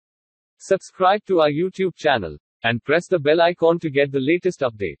Subscribe to our YouTube channel and press the bell icon to get the latest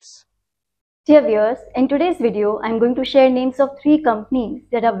updates. Dear viewers, in today's video, I am going to share names of 3 companies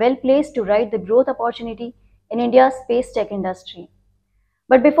that are well placed to ride the growth opportunity in India's space tech industry.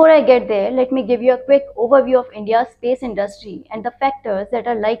 But before I get there, let me give you a quick overview of India's space industry and the factors that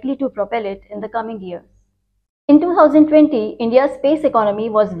are likely to propel it in the coming years. In 2020, India's space economy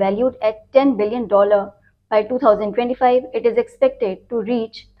was valued at $10 billion. By 2025, it is expected to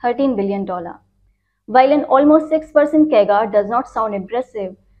reach $13 billion. While an almost 6% CAGR does not sound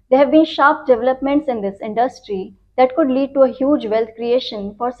impressive, there have been sharp developments in this industry that could lead to a huge wealth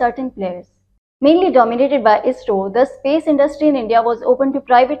creation for certain players. Mainly dominated by ISRO, the space industry in India was open to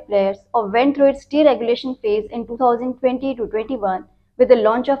private players or went through its deregulation phase in 2020 to 21 with the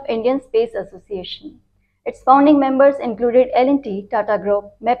launch of Indian Space Association. Its founding members included L&T, Tata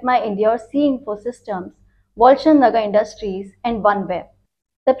Group, MapMyIndia or CE Infosystems, Walchandnagar Industries, and OneWeb.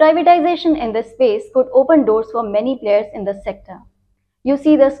 The privatization in this space could open doors for many players in the sector. You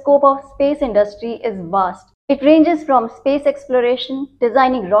see, the scope of space industry is vast. It ranges from space exploration,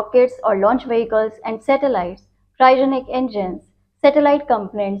 designing rockets or launch vehicles and satellites, cryogenic engines, satellite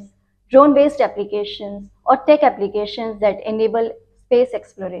components, drone-based applications, or tech applications that enable space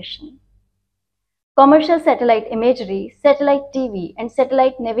exploration. Commercial satellite imagery, satellite TV, and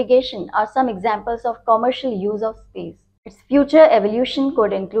satellite navigation are some examples of commercial use of space. Its future evolution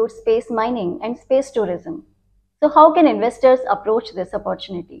could include space mining and space tourism. So how can investors approach this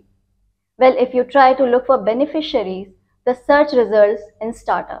opportunity? Well, if you try to look for beneficiaries, the search results in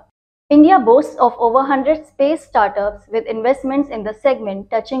startup. India boasts of over 100 space startups with investments in the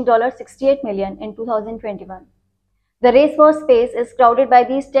segment touching $68 million in 2021. The race for space is crowded by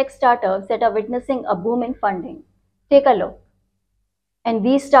these tech startups that are witnessing a boom in funding. Take a look. And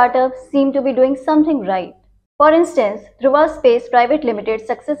these startups seem to be doing something right. For instance, Dhruva Space Private Limited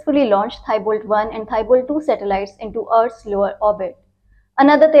successfully launched Thibault 1 and Thibault 2 satellites into Earth's lower orbit.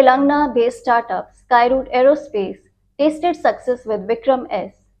 Another Telangana-based startup, Skyroot Aerospace, tasted success with Vikram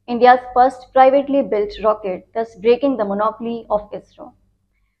S, India's first privately built rocket, thus breaking the monopoly of ISRO.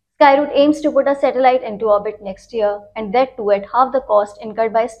 Skyroot aims to put a satellite into orbit next year, and that too at half the cost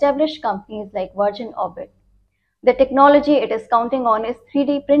incurred by established companies like Virgin Orbit. The technology it is counting on is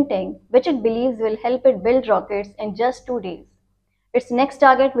 3D printing, which it believes will help it build rockets in just 2 days. Its next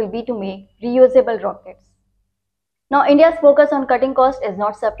target will be to make reusable rockets. Now, India's focus on cutting costs is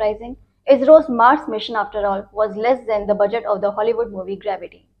not surprising. ISRO's Mars mission, after all, was less than the budget of the Hollywood movie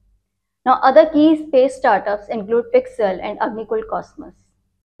Gravity. Now, other key space startups include Pixel and Agnikul Cosmos.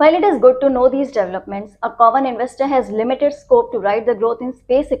 While it is good to know these developments, a common investor has limited scope to ride the growth in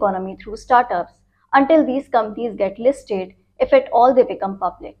space economy through startups until these companies get listed, if at all they become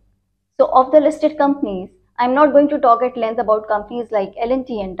public. So of the listed companies, I am not going to talk at length about companies like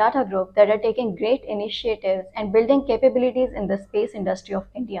L&T and Tata Group that are taking great initiatives and building capabilities in the space industry of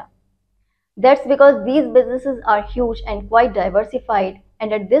India. That's because these businesses are huge and quite diversified,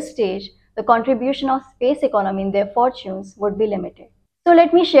 and at this stage, the contribution of space economy in their fortunes would be limited. So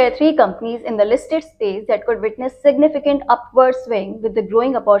let me share 3 companies in the listed space that could witness significant upward swing with the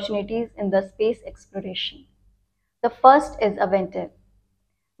growing opportunities in the space exploration. The first is Aventel.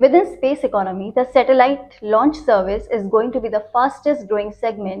 Within space economy, the satellite launch service is going to be the fastest growing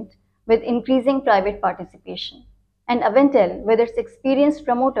segment with increasing private participation. And Aventel, with its experienced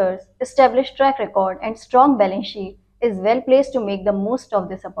promoters, established track record and strong balance sheet, is well placed to make the most of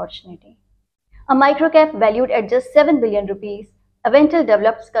this opportunity. A microcap valued at just 7 billion rupees, Aventel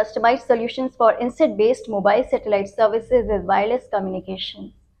develops customized solutions for insect-based mobile satellite services with wireless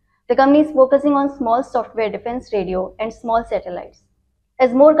communication. The company is focusing on small software defense radio and small satellites.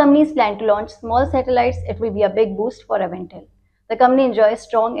 As more companies plan to launch small satellites, it will be a big boost for Aventel. The company enjoys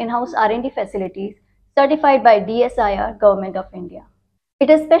strong in-house R&D facilities certified by DSIR, Government of India.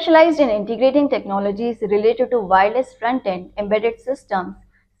 It is specialized in integrating technologies related to wireless front-end, embedded systems,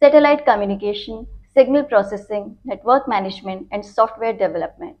 satellite communication, signal processing, network management, and software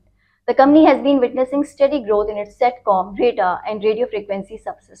development. The company has been witnessing steady growth in its SATCOM, radar, and radio frequency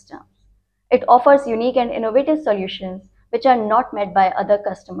subsystems. It offers unique and innovative solutions which are not met by other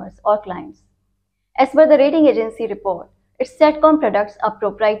customers or clients. As per the rating agency report, its SATCOM products are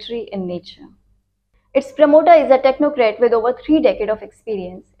proprietary in nature. Its promoter is a technocrat with over 3 decades of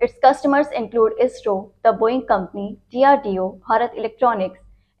experience. Its customers include ISRO, the Boeing Company, DRDO, Bharat Electronics,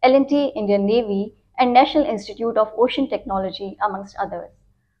 L&T, Indian Navy, and National Institute of Ocean Technology, amongst others.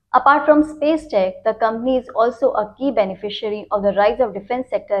 Apart from space tech, the company is also a key beneficiary of the rise of defense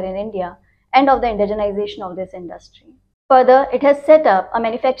sector in India and of the indigenization of this industry. Further, it has set up a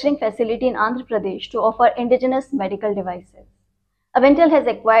manufacturing facility in Andhra Pradesh to offer indigenous medical devices. Avental has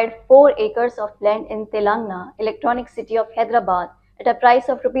acquired 4 acres of land in Telangana, electronic city of Hyderabad, at a price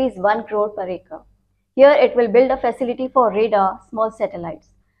of rupees 1 crore per acre. Here it will build a facility for radar small satellites.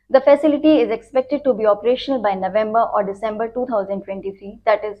 The facility is expected to be operational by November or December 2023,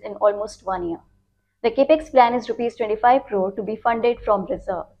 that is in almost 1 year. The capex plan is rupees 25 crore to be funded from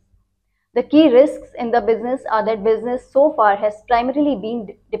reserves. The key risks in the business are that business so far has primarily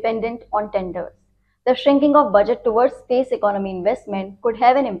been dependent on tenders. The shrinking of budget towards space economy investment could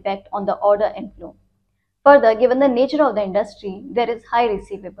have an impact on the order inflow. Further, given the nature of the industry, there is high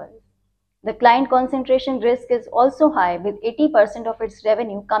receivables. The client concentration risk is also high, with 80% of its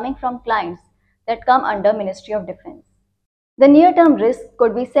revenue coming from clients that come under Ministry of Defense. The near-term risk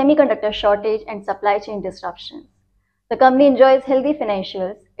could be semiconductor shortage and supply chain disruptions. The company enjoys healthy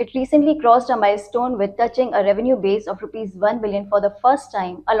financials. It recently crossed a milestone with touching a revenue base of rupees 1 billion for the first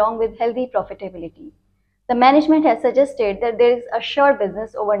time, along with healthy profitability. The management has suggested that there is a sure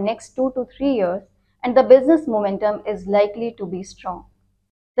business over next 2 to 3 years, and the business momentum is likely to be strong.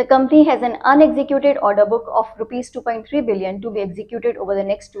 The company has an unexecuted order book of rupees 2.3 billion to be executed over the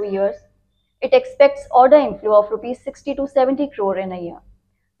next 2 years. It expects order inflow of rupees 60 to 70 crore in a year.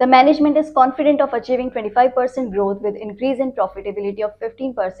 The management is confident of achieving 25% growth with increase in profitability of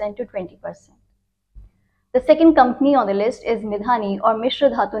 15% to 20%. The second company on the list is Midhani or Mishra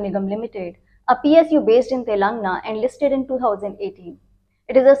Dhatu Nigam Limited, a PSU based in Telangana and listed in 2018.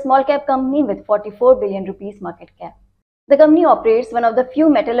 It is a small cap company with 44 billion rupees market cap. The company operates one of the few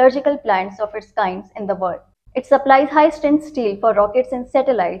metallurgical plants of its kind in the world. It supplies high-strength steel for rockets and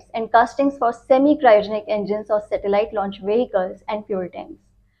satellites and castings for semi-cryogenic engines or satellite launch vehicles and fuel tanks.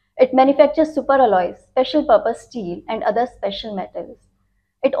 It manufactures superalloys, special-purpose steel, and other special metals.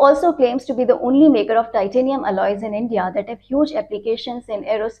 It also claims to be the only maker of titanium alloys in India that have huge applications in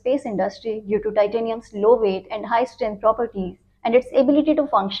aerospace industry due to titanium's low weight and high strength properties and its ability to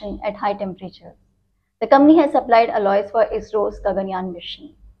function at high temperatures. The company has supplied alloys for ISRO's Gaganyaan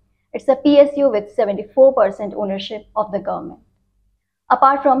mission. It's a PSU with 74% ownership of the government.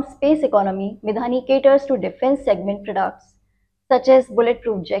 Apart from space economy, Midhani caters to defense segment products such as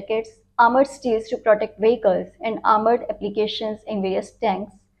bulletproof jackets, armored steels to protect vehicles, and armored applications in various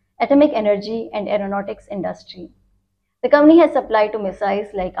tanks, atomic energy, and aeronautics industry. The company has supplied to missiles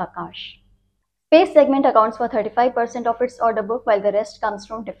like Akash. Space segment accounts for 35% of its order book, while the rest comes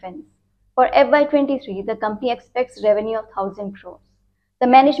from defense. For FY23, the company expects revenue of 1,000 crores. The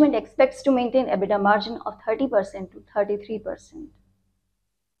management expects to maintain EBITDA margin of 30% to 33%.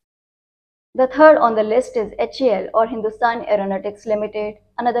 The third on the list is HAL or Hindustan Aeronautics Limited,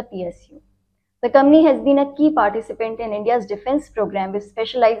 another PSU. The company has been a key participant in India's defense program with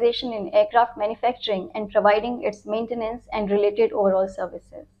specialization in aircraft manufacturing and providing its maintenance and related overall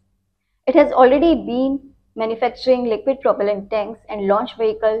services. It has already been manufacturing liquid propellant tanks and launch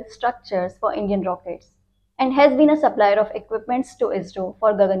vehicle structures for Indian rockets and has been a supplier of equipments to ISRO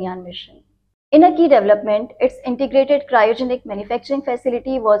for Gaganyaan mission. In a key development, its integrated cryogenic manufacturing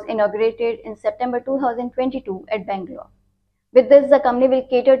facility was inaugurated in September 2022 at Bangalore. With this, the company will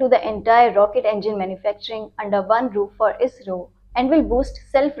cater to the entire rocket engine manufacturing under one roof for ISRO and will boost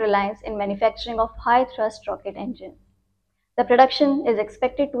self-reliance in manufacturing of high-thrust rocket engines. The production is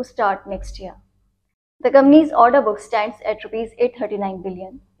expected to start next year. The company's order book stands at Rs 839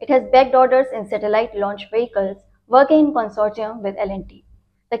 billion. It has backed orders in satellite launch vehicles, working in consortium with L&T.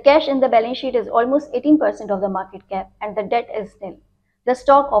 The cash in the balance sheet is almost 18% of the market cap and the debt is nil. The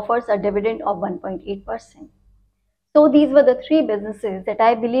stock offers a dividend of 1.8%. So these were the three businesses that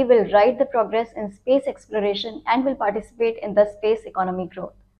I believe will ride the progress in space exploration and will participate in the space economy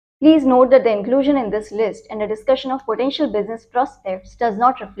growth. Please note that the inclusion in this list and a discussion of potential business prospects does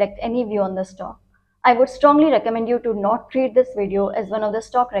not reflect any view on the stock. I would strongly recommend you to not treat this video as one of the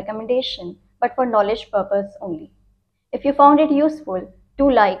stock recommendation, but for knowledge purpose only. If you found it useful, do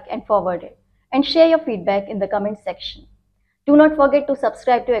like and forward it, and share your feedback in the comment section. Do not forget to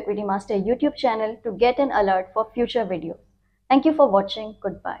subscribe to Equitymaster YouTube channel to get an alert for future videos. Thank you for watching.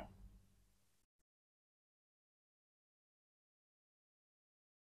 Goodbye.